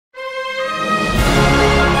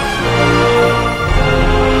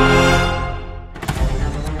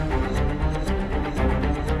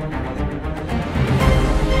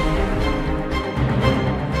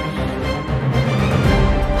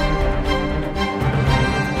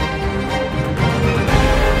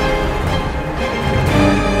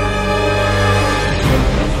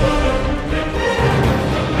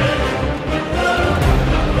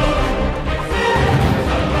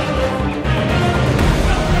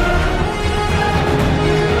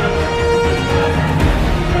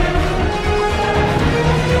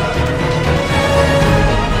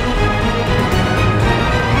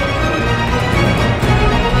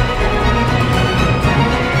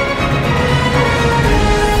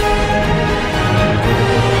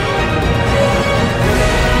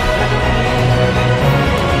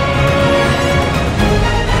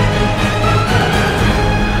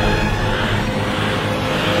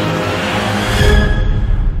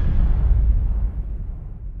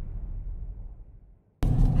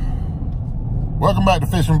Welcome back to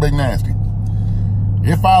Fishing Big Nasty.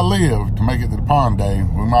 If I live to make it to the pond day,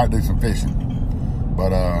 we might do some fishing.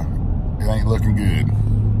 But it ain't looking good.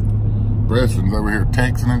 Preston's over here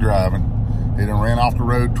texting and driving. He done ran off the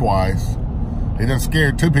road twice. He done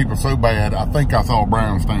scared two people so bad, I think I saw a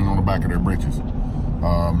brown stain on the back of their britches.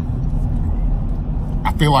 I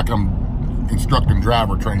feel like I'm instructing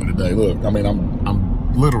driver training today. Look, I mean,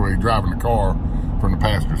 I'm literally driving the car from the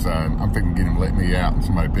passenger side. I'm thinking get him to let me out and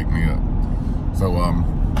somebody pick me up. So,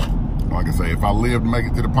 like I say, if I live to make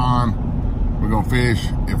it to the pond, we're gonna fish.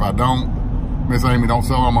 If I don't, Miss Amy, don't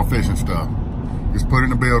sell all my fishing stuff. Just put it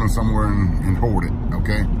in the building somewhere and hoard it,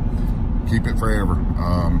 okay? Keep it forever.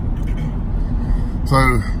 So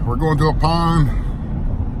we're going to a pond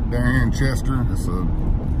down here in Chester. It's a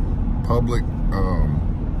public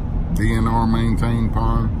DNR maintained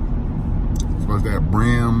pond. It's supposed to have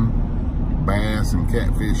brim, bass, and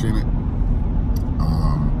catfish in it.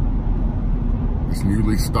 It's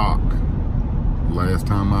newly stocked. Last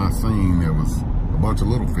time I seen, there was a bunch of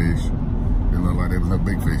little fish. Didn't look like there was no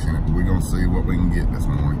big fish in it, but we're gonna see what we can get this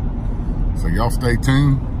morning. So y'all stay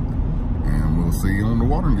tuned, and we'll see you on the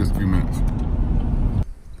water in just a few minutes.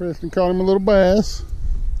 Preston caught him a little bass.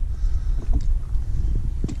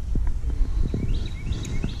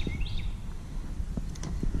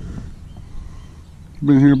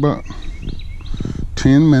 Been here about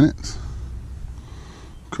 10 minutes.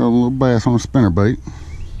 Caught a little bass on a spinnerbait.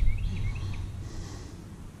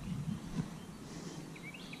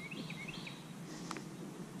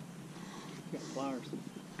 Got pliers.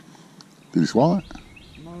 Did he swallow it?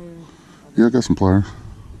 No. Yeah, I got some pliers.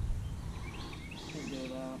 Can't get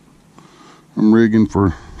it out. I'm rigging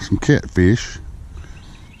for some catfish.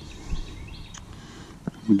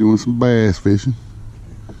 I'm doing some bass fishing.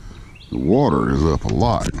 The water is up a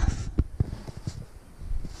lot.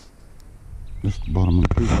 Just the bottom of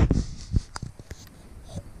the pool.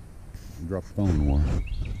 Drop the phone in the water.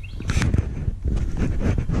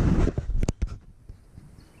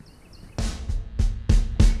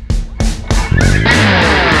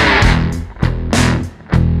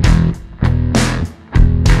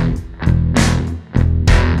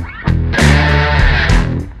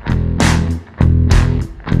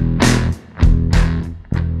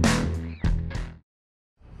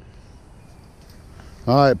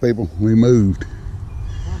 All right, people, we moved.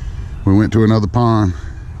 We went to another pond.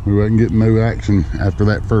 We wasn't getting no action after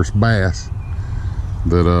that first bass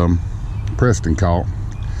that Preston caught.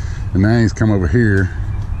 And now he's come over here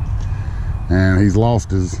and he's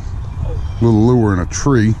lost his little lure in a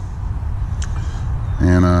tree.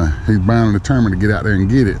 And he's bound and determined to get out there and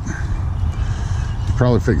get it. He's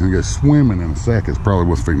probably fixing to go swimming in a second. It's probably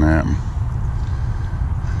what's fixing to happen.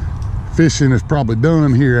 Fishing is probably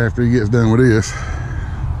done here after he gets done with this.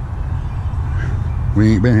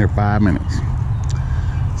 We ain't been here 5 minutes.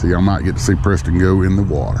 So y'all might get to see Preston go in the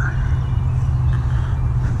water.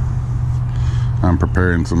 I'm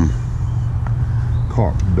preparing some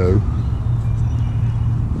carp dough.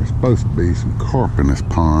 There's supposed to be some carp in this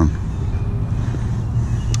pond.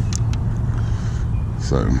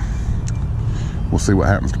 So we'll see what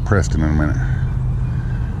happens to Preston in a minute.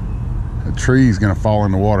 The tree's gonna fall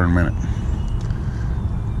in the water in a minute.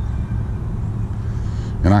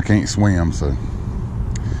 And I can't swim, so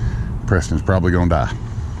Preston's probably gonna die.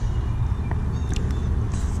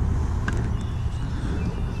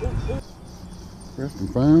 Preston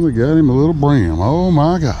finally got him a little brim. Oh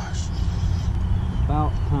my gosh.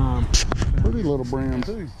 About time. Pretty little brim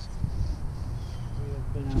too.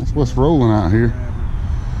 That's what's rolling out here.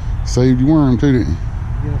 Saved your worm too, didn't you?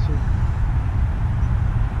 Yes,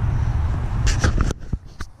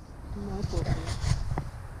 sir.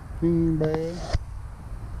 He ain't bad.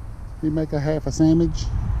 He make a half a sandwich.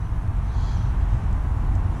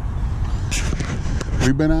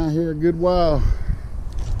 We've been out here a good while,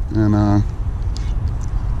 and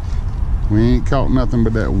we ain't caught nothing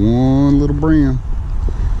but that one little brim.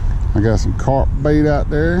 I got some carp bait out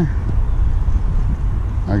there.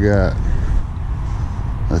 I got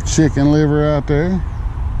a chicken liver out there.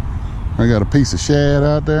 I got a piece of shad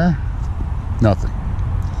out there. Nothing.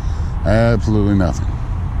 Absolutely nothing.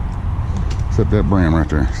 Except that brim right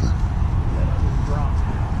there. So.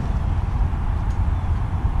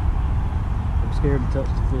 Scared to touch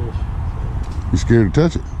the fish. You scared to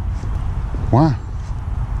touch it? Why?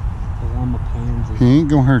 I'm a pansy. He ain't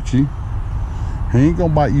gonna hurt you. He ain't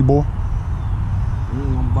gonna bite you, boy. He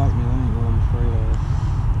ain't gonna bite me. That ain't what I'm afraid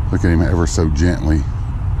of. Look at him ever so gently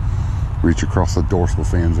reach across the dorsal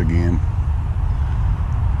fins again.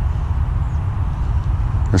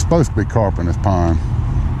 There's supposed to be carp in this pond.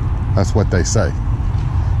 That's what they say.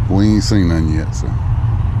 We ain't seen none yet, so.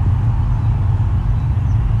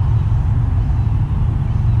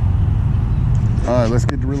 All right, let's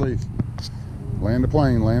get the release. Land the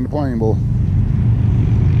plane, boy.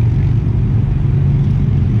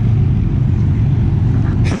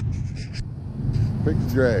 Pick the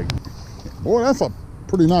drag. Boy, that's a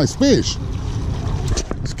pretty nice fish.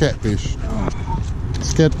 It's catfish.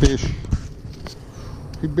 It's catfish.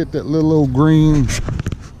 He bit that little old green,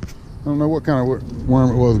 I don't know what kind of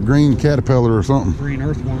worm it was, green caterpillar or something. Green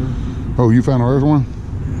earthworm. Oh, you found an earthworm?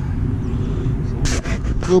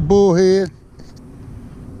 Little bullhead.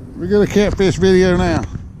 We got a catfish video now.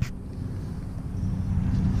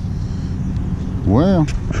 Well,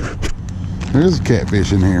 there's a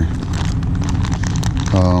catfish in here.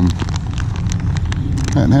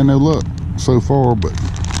 Hadn't had no luck so far, but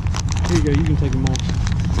here you go, you can take them off.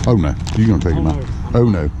 Oh no, you're gonna take them off. Oh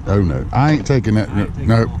no, oh no. I ain't taking that.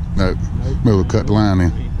 No, no. We'll cut the line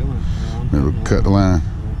in. We'll cut the line.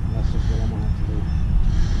 That's just what I'm gonna have to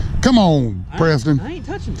do. Come on, Preston. I ain't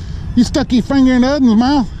touching it. You stuck your finger in the other's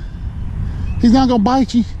mouth. He's not gonna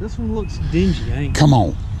bite you. This one looks dingy, ain't it? Come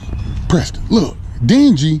on, Preston. Look,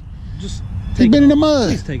 dingy. Just He's been in the mud.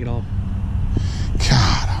 Please take it off.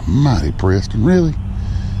 God almighty, Preston. Really?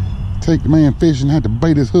 Take the man fishing, had to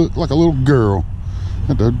bait his hook like a little girl.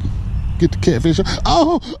 Had to get the catfish.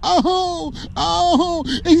 Oh,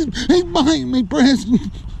 he's biting me, Preston.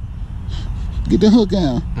 Get the hook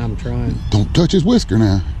out. I'm trying. Don't touch his whisker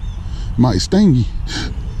now. Might sting you.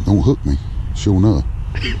 Don't hook me. Sure enough.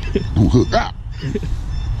 Don't hook. Ah!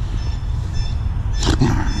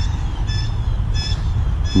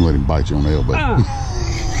 Let him bite you on the elbow.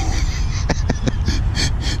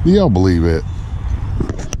 Do y'all believe it?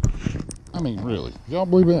 I mean, really? Y'all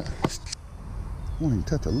believe that? I won't even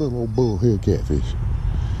touch a little old bullhead catfish.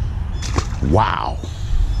 Wow.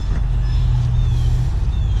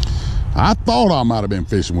 I thought I might have been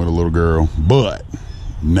fishing with a little girl, but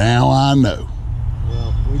now I know.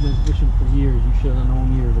 Well, we've been fishing for years. You should have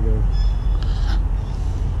known years ago.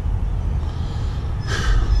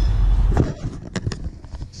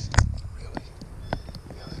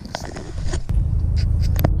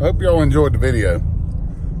 I hope y'all enjoyed the video.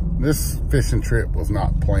 This fishing trip was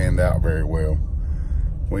not planned out very well.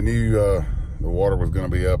 We knew the water was going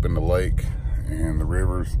to be up in the lake and the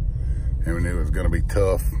rivers, and we knew it was going to be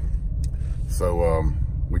tough. So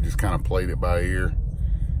we just kind of played it by ear.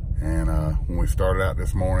 And when we started out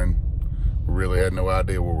this morning, we really had no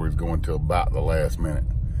idea where we was going till about the last minute.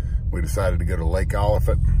 We decided to go to Lake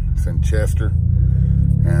Oliphant. It's in Chester.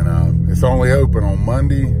 And it's only open on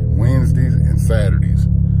Monday, Wednesdays, and Saturdays.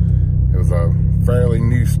 It was a fairly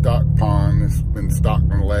new stock pond. It's been stocked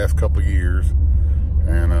in the last couple of years.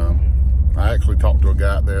 And I actually talked to a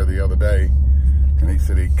guy out there the other day, and he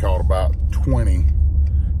said he caught about 20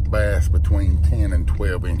 bass between 10 and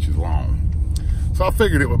 12 inches long. So I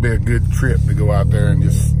figured it would be a good trip to go out there and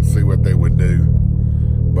just see what they would do.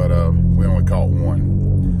 But we only caught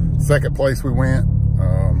one. Second place we went,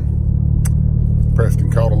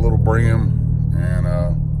 Preston caught a little brim and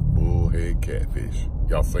a bullhead catfish.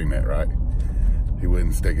 Y'all seen that, right? He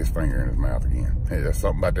wouldn't stick his finger in his mouth again. Hey, there's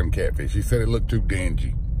something about them catfish. He said it looked too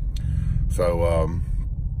dingy. So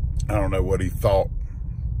I don't know what he thought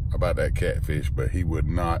about that catfish, but he would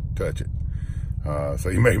not touch it. So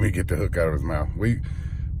he made me get the hook out of his mouth. We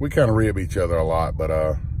kind of rib each other a lot, but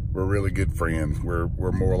we're really good friends. We're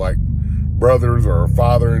more like brothers or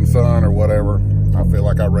father and son or whatever. I feel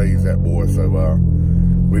like I raised that boy, so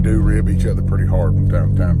we do rib each other pretty hard from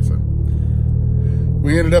time to time. So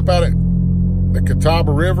we ended up out at the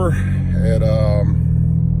Catawba River at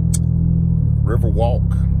River Walk.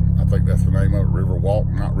 I think that's the name of it, River Walk,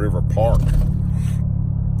 not River Park.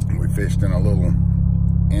 We fished in a little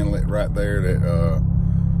inlet right there that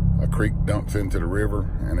a creek dumps into the river,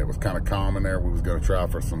 and it was kind of calm in there. We was going to try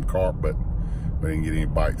for some carp, but we didn't get any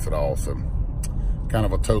bites at all, so kind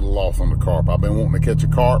of a total loss on the carp. I've been wanting to catch a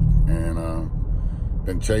carp and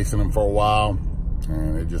been chasing them for a while,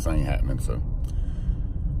 and it just ain't happening. So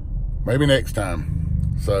maybe next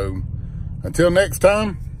time. So until next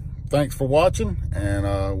time, thanks for watching, and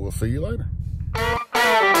we'll see you later.